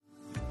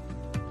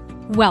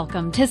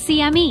Welcome to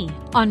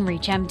CME on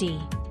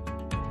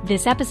ReachMD.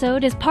 This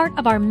episode is part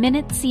of our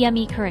Minute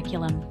CME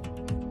curriculum.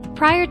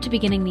 Prior to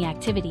beginning the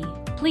activity,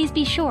 please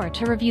be sure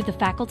to review the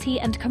faculty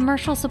and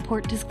commercial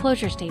support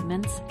disclosure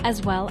statements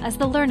as well as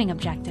the learning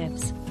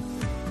objectives.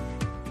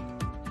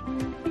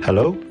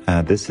 Hello,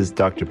 this is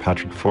Dr.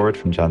 Patrick Ford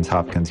from Johns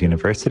Hopkins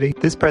University.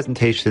 This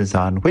presentation is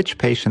on which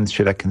patients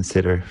should I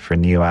consider for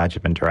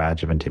neoadjuvant or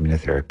adjuvant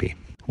immunotherapy.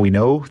 We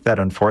know that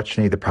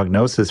unfortunately the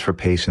prognosis for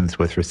patients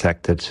with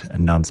resected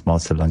non-small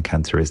cell lung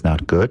cancer is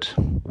not good,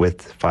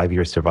 with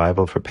 5-year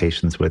survival for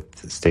patients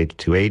with stage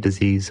 2A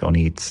disease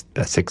only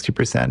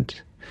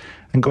 60%,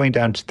 and going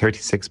down to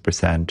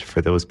 36% for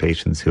those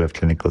patients who have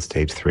clinical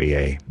stage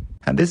 3A.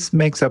 And this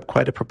makes up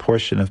quite a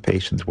proportion of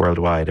patients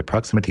worldwide.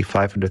 Approximately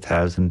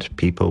 500,000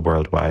 people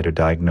worldwide are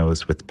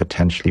diagnosed with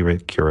potentially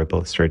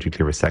curable,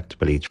 surgically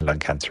resectable lung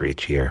cancer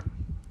each year.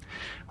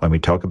 When we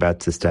talk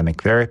about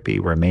systemic therapy,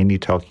 we're mainly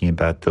talking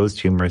about those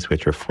tumours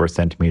which are 4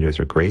 centimetres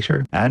or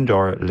greater and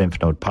or lymph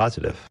node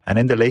positive. And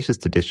in the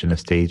latest edition of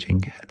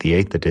staging, the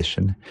 8th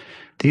edition,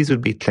 these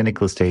would be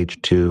clinical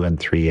stage 2 and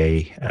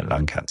 3A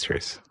lung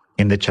cancers.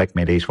 In the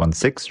CheckMate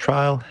 816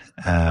 trial,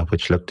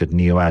 which looked at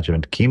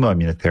neoadjuvant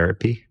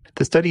chemoimmunotherapy,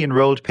 the study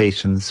enrolled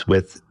patients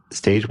with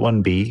stage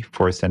 1B,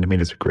 4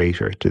 centimetres or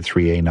greater, to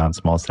 3A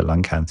non-small cell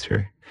lung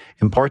cancer.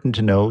 Important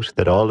to note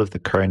that all of the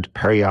current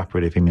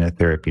perioperative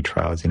immunotherapy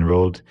trials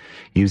enrolled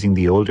using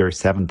the older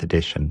 7th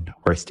edition,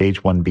 where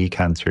stage 1B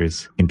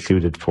cancers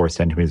included 4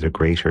 centimetres or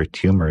greater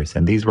tumours,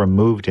 and these were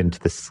moved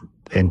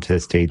into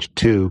stage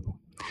 2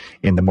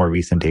 in the more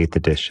recent 8th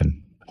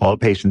edition. All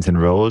patients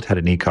enrolled had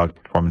an ECOG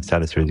performance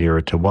status of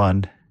 0 to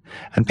 1,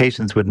 and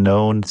patients with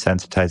known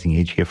sensitizing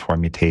EGFR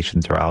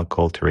mutations or ALK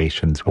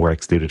alterations were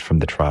excluded from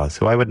the trial.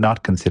 So I would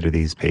not consider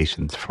these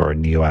patients for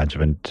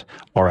neoadjuvant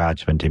or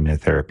adjuvant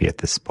immunotherapy at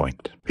this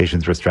point.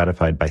 Patients were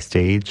stratified by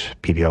stage,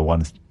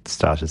 PD-L1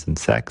 status and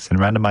sex, and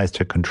randomized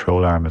to a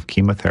control arm of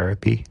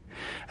chemotherapy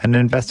and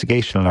an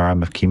investigational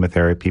arm of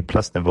chemotherapy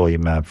plus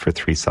nivolumab for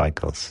 3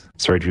 cycles.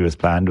 Surgery was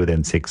planned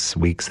within 6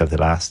 weeks of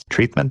the last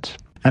treatment.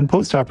 And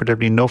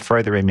post-operatively, no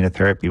further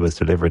immunotherapy was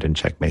delivered in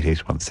CheckMate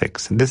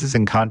 816. And this is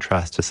in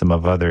contrast to some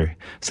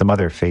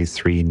other phase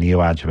 3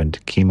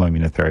 neoadjuvant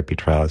chemoimmunotherapy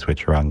trials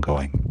which are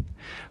ongoing.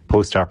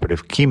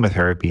 Post-operative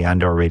chemotherapy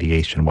and or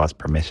radiation was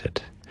permitted.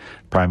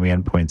 Primary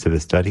endpoints of the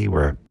study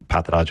were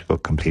pathological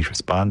complete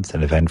response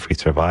and event-free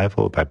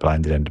survival by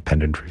blinded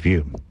independent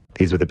review.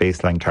 These were the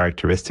baseline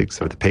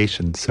characteristics of the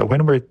patients. So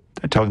when we're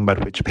talking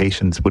about which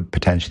patients would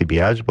potentially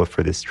be eligible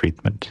for this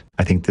treatment,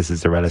 I think this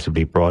is a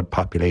relatively broad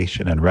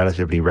population and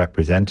relatively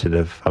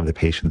representative of the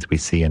patients we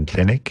see in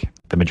clinic.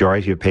 The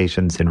majority of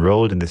patients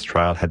enrolled in this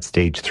trial had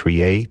stage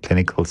 3A,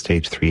 clinical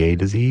stage 3A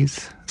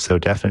disease. So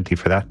definitely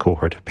for that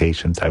cohort of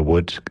patients, I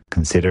would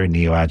consider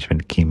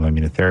neoadjuvant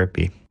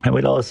chemoimmunotherapy. I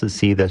would also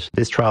see that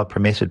this trial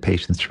permitted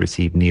patients to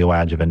receive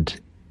neoadjuvant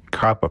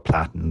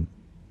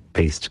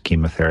carboplatin-based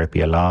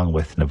chemotherapy along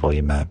with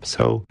nivolumab.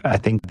 So I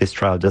think this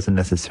trial doesn't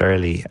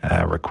necessarily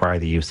require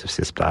the use of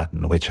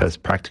cisplatin, which has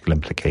practical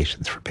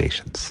implications for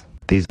patients.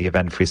 These are the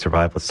event-free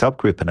survival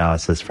subgroup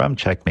analysis from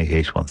CheckMate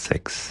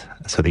 816.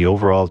 So the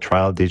overall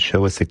trial did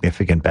show a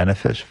significant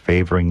benefit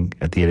favouring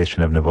the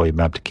addition of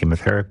nivolumab to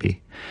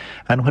chemotherapy.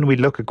 And when we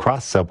look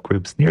across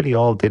subgroups, nearly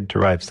all did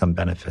derive some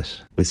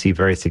benefit. We see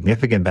very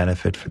significant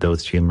benefit for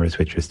those tumours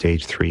which are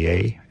stage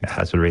 3A, a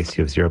hazard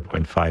ratio of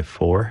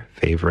 0.54,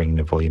 favouring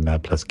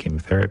nivolumab plus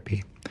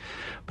chemotherapy,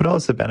 but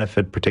also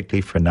benefit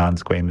particularly for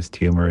non-squamous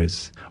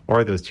tumours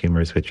or those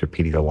tumours which are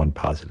PD-L1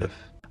 positive.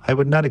 I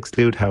would not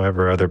exclude,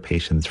 however, other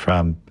patients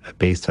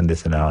based on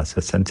this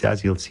analysis, since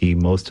as you'll see,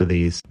 most of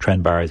these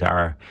trend bars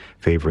are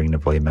favouring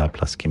nivolumab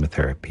plus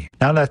chemotherapy.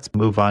 Now let's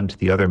move on to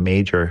the other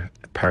major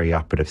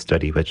perioperative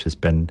study, which has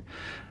been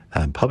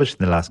published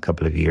in the last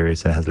couple of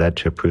years and has led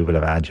to approval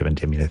of adjuvant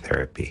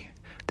immunotherapy.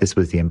 This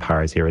was the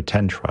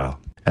EMPOWER-010 trial.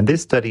 And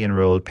this study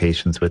enrolled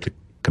patients with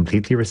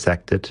completely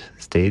resected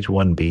stage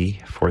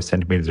 1B, 4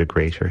 centimetres or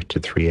greater, to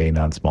 3A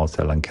non-small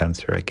cell lung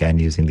cancer, again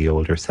using the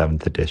older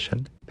 7th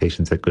edition.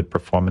 Patients had good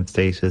performance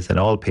status, and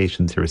all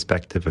patients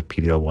irrespective of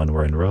PD-L1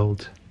 were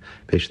enrolled.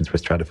 Patients were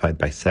stratified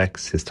by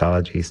sex,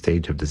 histology,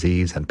 stage of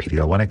disease, and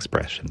PD-L1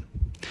 expression.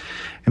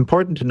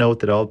 Important to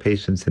note that all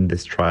patients in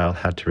this trial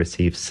had to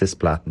receive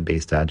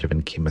cisplatin-based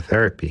adjuvant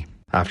chemotherapy.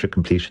 After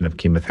completion of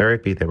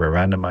chemotherapy, they were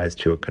randomized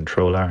to a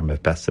control arm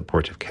of best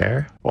supportive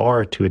care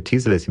or to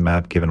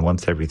atezolizumab given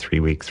once every 3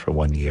 weeks for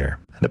 1 year.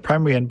 And the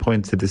primary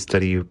endpoints of this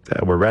study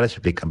were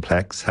relatively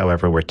complex,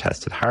 however, were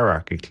tested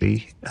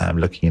hierarchically,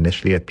 looking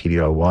initially at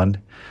PD-L1,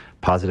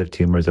 positive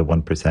tumours of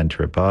 1%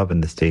 or above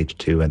in the stage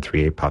 2 and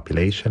 3A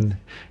population.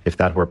 If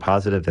that were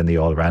positive, then the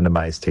all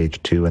randomized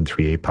stage 2 and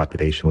 3A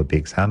population would be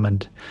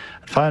examined.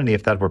 And finally,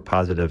 if that were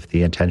positive,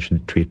 the intention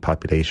to treat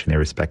population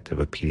irrespective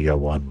of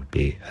PD-L1 would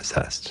be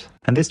assessed.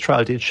 And this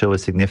trial did show a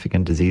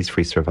significant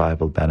disease-free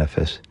survival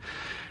benefit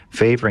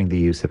favouring the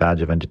use of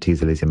adjuvant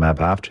atezolizumab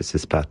after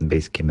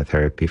cisplatin-based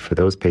chemotherapy for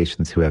those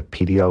patients who have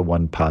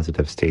PD-L1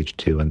 positive stage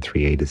 2 and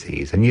 3A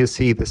disease. And you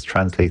see this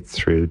translates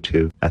through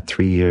to, at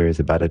 3 years,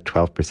 about a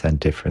 12%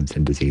 difference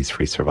in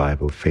disease-free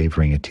survival,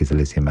 favouring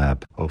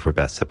atezolizumab over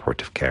best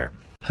supportive care.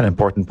 An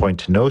important point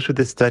to note with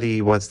this study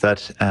was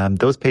that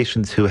those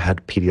patients who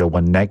had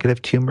PD-L1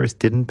 negative tumours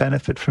didn't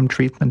benefit from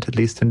treatment, at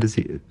least in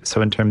disease.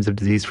 So in terms of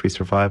disease-free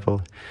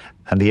survival.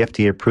 And the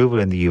FDA approval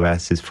in the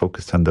US is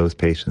focused on those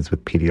patients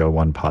with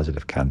PD-L1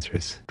 positive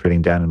cancers.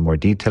 Drilling down in more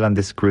detail on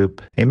this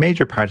group, a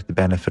major part of the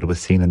benefit was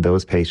seen in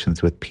those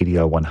patients with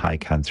PD-L1 high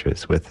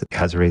cancers, with a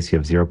hazard ratio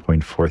of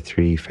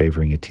 0.43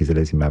 favouring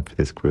atezolizumab for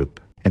this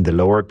group. In the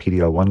lower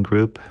PD-L1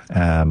 group,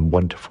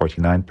 1 to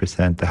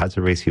 49%, the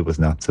hazard ratio was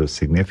not so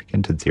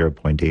significant at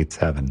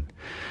 0.87.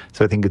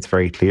 So I think it's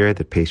very clear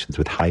that patients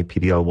with high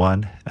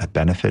PD-L1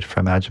 benefit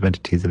from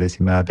adjuvant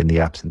atezolizumab in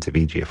the absence of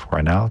EGFR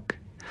and ALK.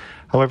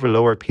 However,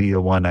 lower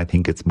PD-L1, I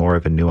think it's more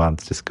of a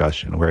nuanced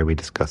discussion where we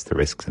discuss the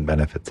risks and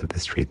benefits of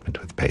this treatment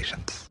with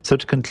patients. So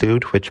to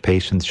conclude, which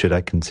patients should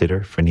I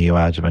consider for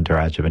neoadjuvant or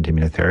adjuvant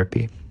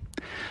immunotherapy?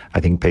 I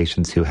think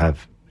patients who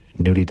have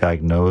newly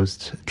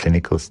diagnosed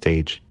clinical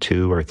stage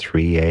 2 or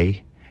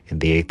 3A in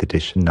the 8th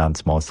edition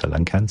non-small cell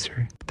lung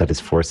cancer, that is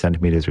 4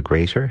 centimeters or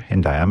greater in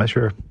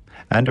diameter,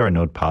 and are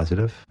node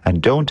positive,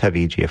 and don't have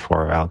EGFR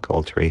or ALK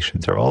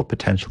alterations, are all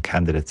potential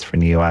candidates for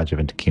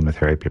neoadjuvant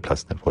chemotherapy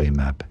plus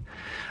nivolumab.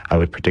 I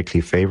would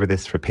particularly favour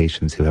this for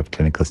patients who have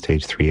clinical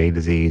stage 3A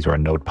disease or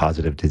node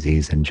positive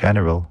disease in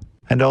general,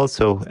 and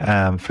also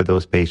for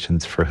those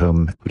patients for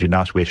whom who do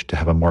not wish to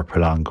have a more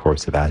prolonged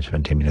course of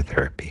adjuvant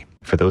immunotherapy.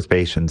 For those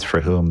patients for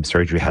whom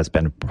surgery has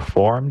been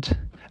performed,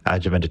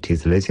 adjuvant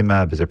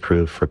atezolizumab is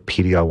approved for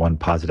PD-L1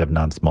 positive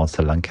non-small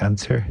cell lung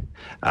cancer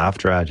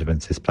after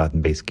adjuvant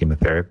cisplatin-based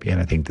chemotherapy, and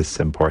I think this is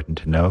important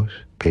to note.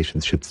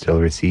 Patients should still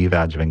receive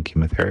adjuvant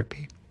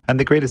chemotherapy. And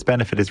the greatest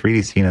benefit is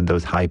really seen in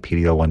those high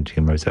PD-L1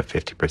 tumours of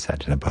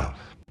 50% and above.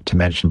 To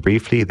mention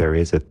briefly, there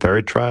is a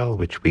third trial,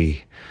 which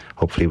we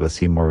hopefully will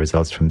see more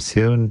results from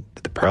soon,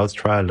 the PEARLS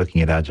trial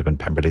looking at adjuvant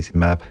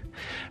pembrolizumab.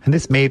 And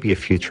this may be a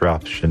future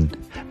option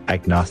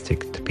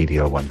agnostic to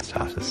PD-L1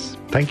 status.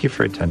 Thank you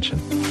for your attention.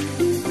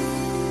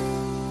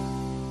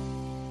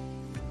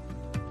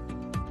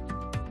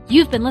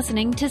 You've been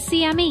listening to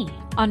CME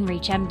on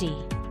ReachMD.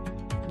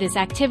 This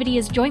activity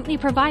is jointly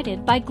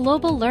provided by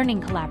Global Learning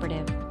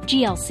Collaborative,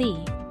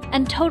 GLC,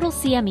 and Total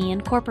CME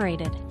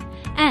Incorporated,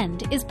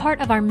 and is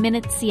part of our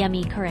Minute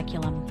CME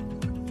curriculum.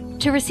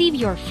 To receive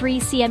your free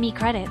CME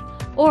credit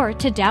or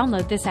to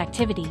download this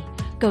activity,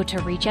 go to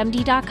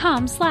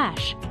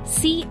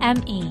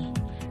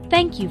reachmd.com/CME.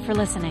 Thank you for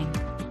listening.